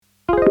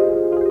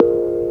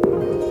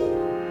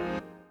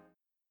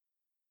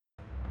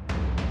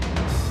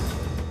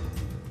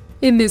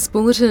In this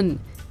bulletin,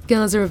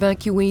 Gaza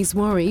evacuees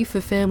worry for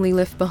family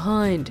left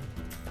behind.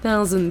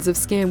 Thousands of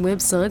scam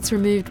websites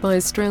removed by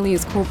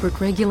Australia's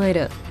corporate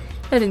regulator.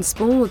 And in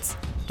sports,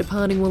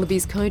 departing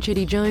Wallabies coach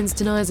Eddie Jones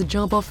denies a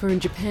job offer in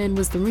Japan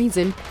was the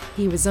reason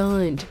he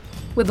resigned.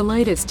 With the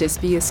latest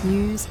SBS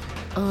News,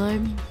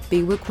 I'm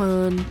Biwa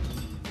Kwan.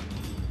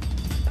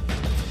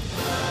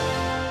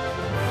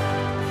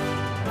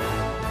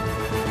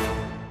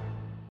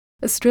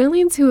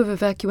 Australians who have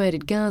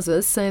evacuated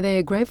Gaza say they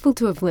are grateful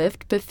to have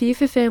left but fear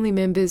for family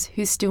members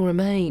who still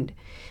remain.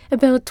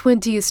 About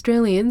 20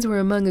 Australians were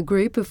among a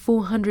group of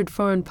 400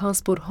 foreign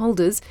passport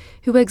holders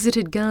who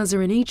exited Gaza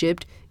and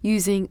Egypt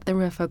using the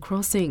Rafah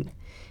crossing.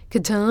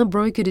 Qatar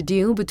brokered a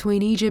deal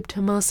between Egypt,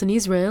 Hamas and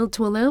Israel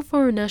to allow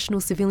foreign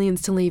national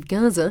civilians to leave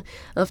Gaza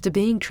after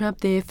being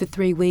trapped there for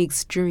 3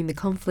 weeks during the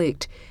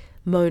conflict.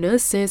 Mona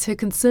says her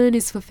concern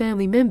is for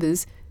family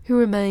members who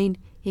remain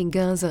in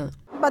Gaza.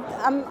 But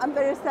I'm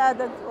very sad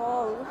as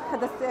well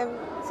at the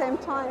same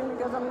time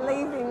because I'm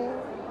leaving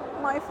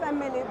my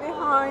family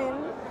behind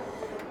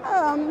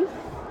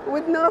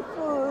with no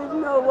food,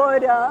 no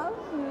water,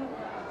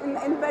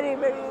 in very,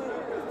 very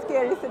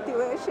scary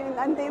situation.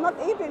 And they're not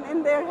even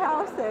in their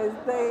houses.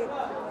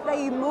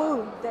 They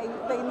moved.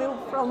 They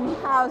moved from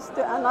house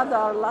to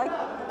another. Like,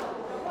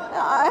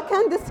 I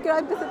can't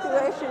describe the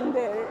situation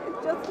there.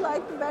 It's just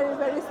like very,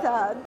 very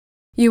sad.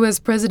 US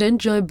President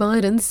Joe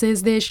Biden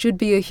says there should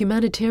be a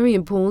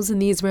humanitarian pause in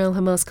the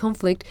Israel-Hamas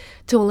conflict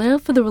to allow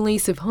for the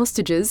release of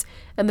hostages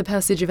and the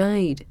passage of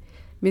aid.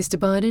 Mr.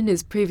 Biden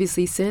has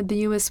previously said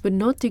the US would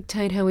not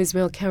dictate how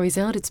Israel carries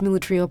out its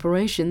military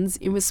operations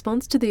in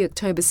response to the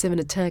October 7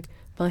 attack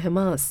by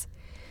Hamas.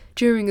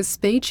 During a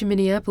speech in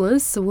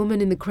Minneapolis, a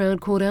woman in the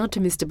crowd called out to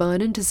Mr.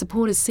 Biden to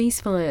support a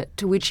ceasefire,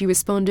 to which he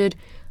responded,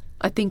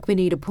 "I think we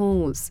need a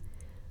pause."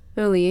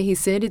 Earlier, he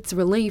said it's a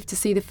relief to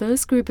see the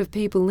first group of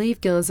people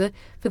leave Gaza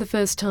for the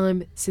first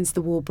time since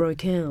the war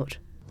broke out.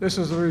 This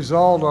is the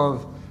result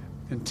of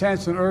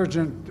intense and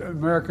urgent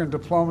American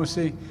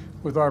diplomacy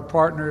with our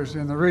partners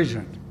in the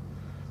region.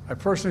 I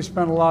personally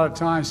spent a lot of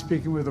time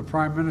speaking with the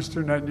Prime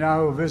Minister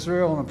Netanyahu of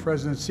Israel and the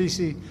President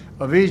Sisi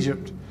of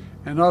Egypt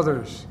and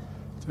others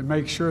to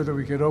make sure that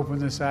we could open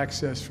this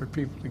access for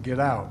people to get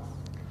out.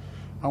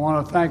 I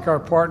want to thank our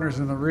partners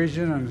in the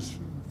region, and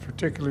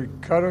particularly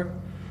Qatar,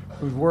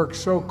 who've worked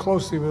so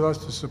closely with us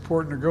to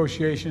support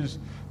negotiations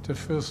to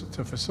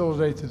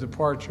facilitate the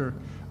departure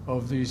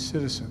of these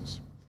citizens.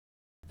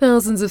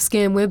 Thousands of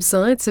scam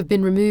websites have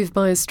been removed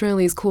by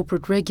Australia's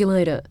corporate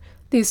regulator.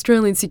 The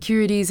Australian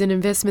Securities and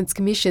Investments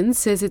Commission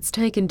says it's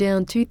taken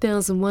down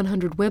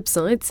 2,100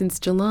 websites since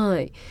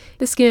July.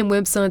 The scam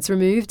websites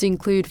removed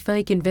include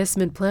fake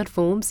investment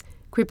platforms,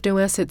 crypto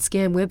asset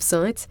scam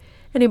websites,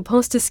 and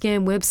imposter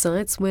scam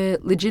websites where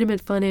legitimate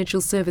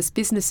financial service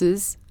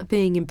businesses are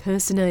being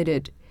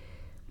impersonated.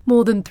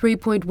 More than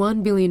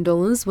 $3.1 billion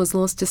was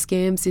lost to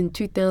scams in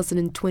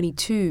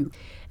 2022,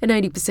 an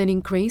 80%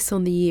 increase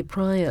on the year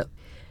prior.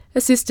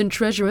 Assistant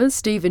Treasurer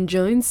Stephen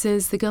Jones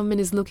says the government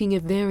is looking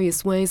at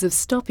various ways of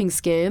stopping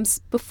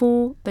scams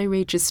before they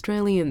reach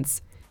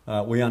Australians.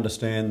 We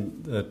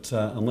understand that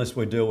unless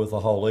we deal with the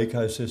whole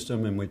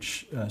ecosystem in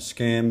which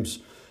scams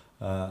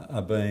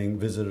are being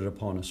visited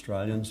upon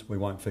Australians, we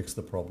won't fix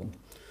the problem.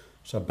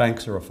 So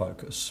banks are a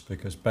focus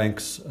because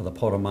banks are the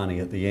pot of money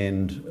at the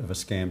end of a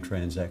scam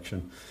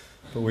transaction.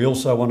 But we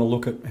also want to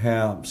look at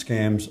how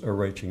scams are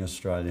reaching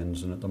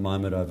Australians, and at the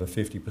moment over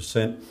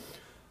 50%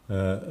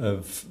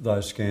 of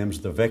those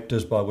scams, the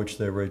vectors by which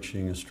they're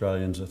reaching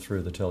Australians are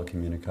through the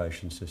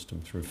telecommunication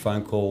system, through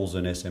phone calls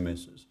and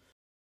SMSs.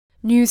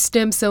 New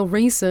stem cell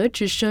research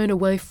has shown a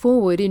way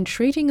forward in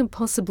treating and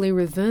possibly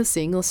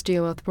reversing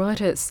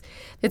osteoarthritis.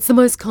 It's the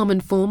most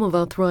common form of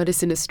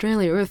arthritis in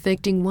Australia,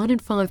 affecting 1 in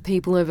 5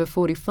 people over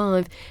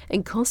 45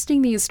 and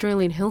costing the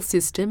Australian health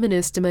system an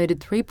estimated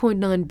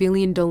 $3.9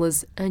 billion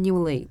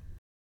annually.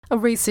 A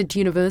recent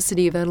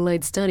University of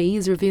Adelaide study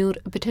has revealed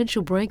a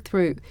potential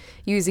breakthrough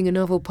using a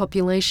novel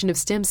population of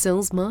stem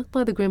cells marked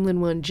by the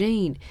gremlin-1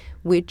 gene,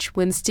 which,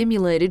 when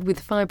stimulated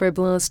with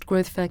fibroblast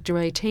growth factor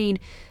 18,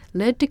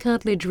 led to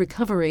cartilage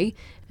recovery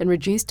and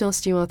reduced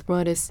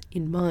osteoarthritis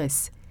in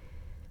mice.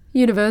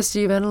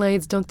 University of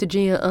Adelaide's Dr.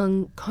 Jia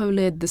Ung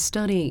co-led the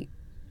study.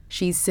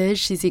 She says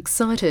she's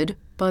excited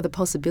by the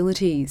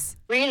possibilities.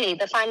 Really,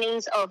 the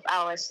findings of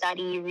our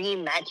study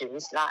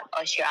reimagines that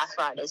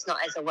osteoarthritis not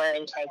as a wear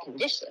and tear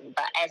condition,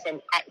 but as an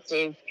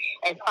active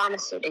and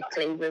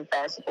pharmaceutically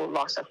reversible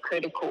loss of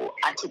critical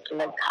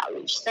articular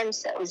cartilage stem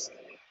cells.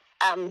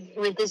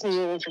 With this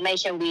new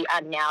information, we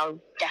are now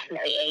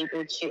definitely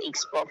able to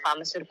explore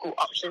pharmaceutical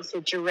options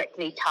to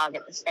directly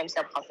target the stem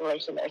cell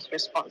population that is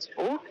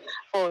responsible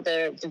for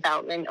the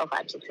development of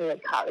articular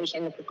cartilage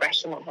and the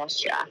progression of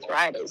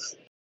osteoarthritis.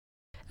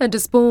 And to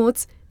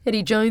sports,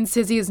 Eddie Jones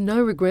says he has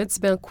no regrets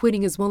about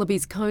quitting as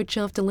Wallabies coach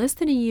after less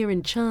than a year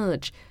in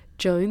charge.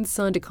 Jones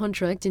signed a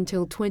contract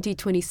until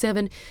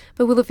 2027,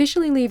 but will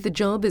officially leave the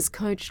job as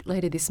coach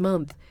later this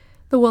month.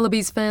 The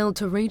Wallabies failed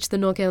to reach the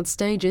knockout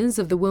stages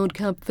of the World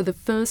Cup for the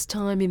first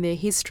time in their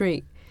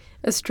history.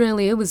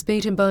 Australia was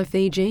beaten by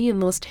Fiji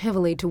and lost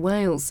heavily to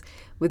Wales,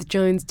 with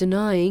Jones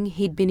denying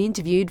he'd been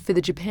interviewed for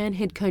the Japan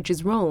head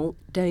coach's role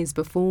days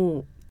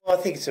before. I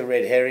think it's a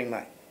red herring,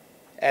 mate.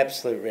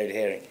 Absolute red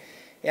herring.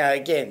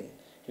 Again,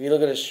 if you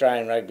look at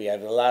Australian rugby,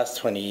 over the last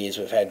 20 years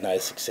we've had no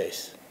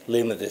success,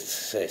 limited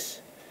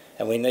success,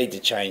 and we need to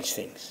change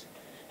things.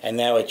 And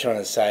now we're trying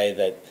to say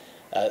that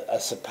a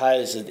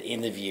supposed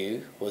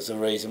interview was the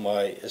reason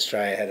why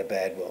Australia had a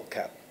bad World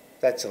Cup.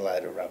 That's a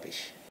load of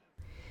rubbish.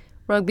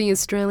 Rugby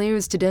Australia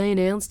has today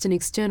announced an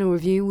external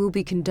review will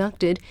be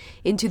conducted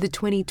into the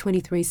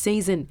 2023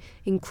 season,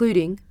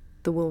 including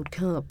the World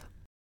Cup.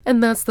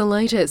 And that's the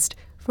latest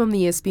from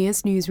the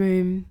SBS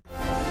Newsroom.